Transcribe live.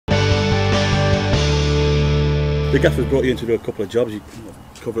The gaffer's brought you in to do a couple of jobs. You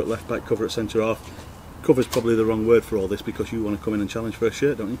cover at left back, cover at centre half. Cover's probably the wrong word for all this because you want to come in and challenge for a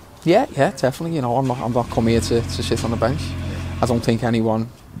shirt, don't you? Yeah, definitely. You know, I'm not come here to sit on the bench. I don't think anyone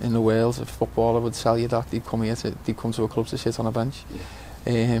in the world, a footballer, would tell you that they'd come to a club to sit on a bench.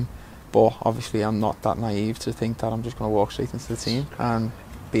 Yeah. But obviously, I'm not that naive to think that I'm just going to walk straight into the team, and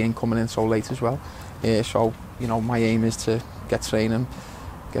coming in so late as well. So you know, my aim is to get training,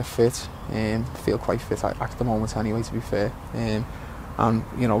 get fit, feel quite fit at the moment anyway, to be fair, and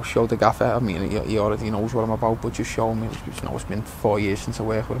you know, show the gaffer. I mean, he already knows what I'm about, but just show him. You know, it's been 4 years since I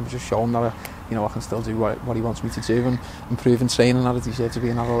worked with him. Just show him that I can still do what he wants me to do, and improve in training. That I deserve to be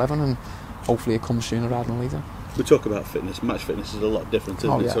in at 11, and hopefully it comes sooner rather than later. We talk about fitness. Match fitness is a lot different,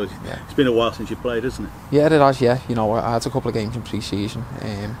 isn't it? So it's been a while since you played, hasn't it? Yeah, it has. Yeah, you know, I had a couple of games in pre-season.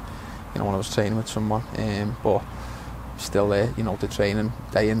 You know, when I was training with someone, but still there. You know, the training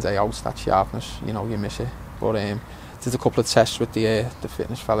day in day out, that sharpness. You know, you miss it. But did a couple of tests with the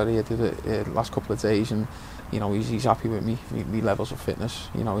fitness fella here. Did it last couple of days, and you know, he's happy with me levels of fitness.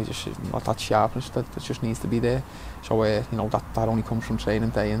 You know, he's just not that sharpness that just needs to be there. So you know, that only comes from training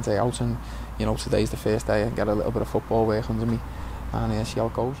day in day out, and you know, today's the first day I get a little bit of football work under me, and see how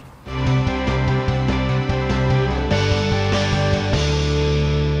it goes.